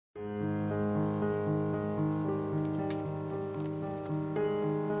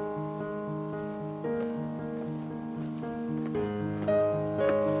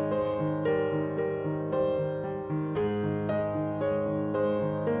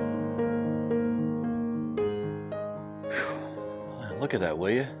Look at that, will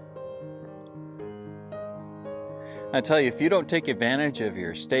you? I tell you, if you don't take advantage of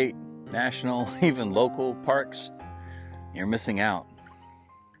your state, national, even local parks, you're missing out.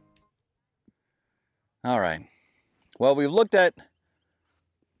 All right. Well, we've looked at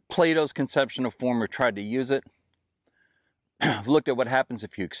Plato's conception of form or tried to use it. We've looked at what happens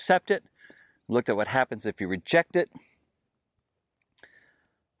if you accept it. Looked at what happens if you reject it.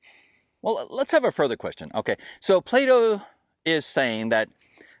 Well, let's have a further question. Okay, so Plato is saying that,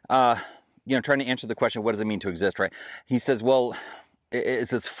 trying to answer the question, what does it mean to exist, right? He says, well,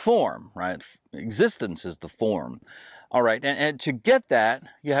 it's its form, right? Existence is the form. All right, and to get that,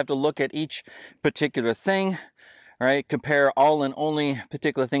 you have to look at each particular thing, right? Compare all and only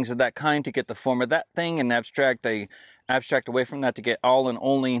particular things of that kind to get the form of that thing, and abstract away from that to get all and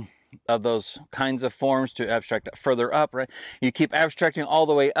only of those kinds of forms to abstract further up, right? You keep abstracting all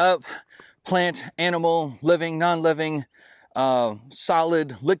the way up, plant, animal, living, non-living,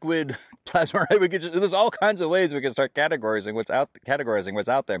 solid, liquid, plasma, right? There's all kinds of ways we can start categorizing what's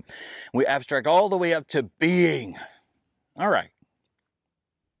out there. We abstract all the way up to being. All right.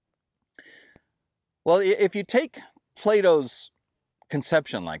 Well, if you take Plato's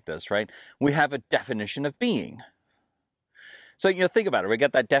conception like this, right, we have a definition of being. So, think about it. We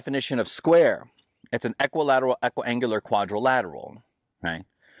get that definition of square. It's an equilateral, equiangular, quadrilateral, right?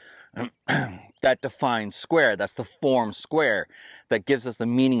 That defines square. That's the form square. That gives us the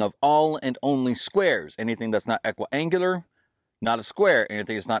meaning of all and only squares. Anything that's not equiangular, not a square.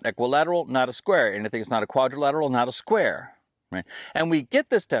 Anything that's not equilateral, not a square. Anything that's not a quadrilateral, not a square. Right? And we get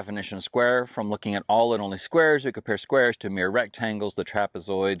this definition of square from looking at all and only squares. We compare squares to mere rectangles, to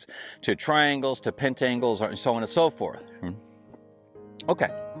trapezoids, to triangles, to pentangles, and so on and so forth. Okay.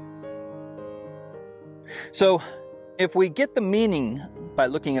 So, if we get the meaning by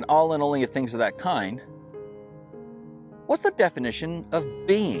looking at all and only things of that kind, what's the definition of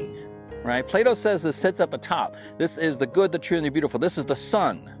being? Right? Plato says this sits at the top. This is the good, the true, and the beautiful. This is the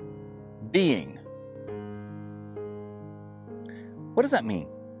sun. Being. What does that mean?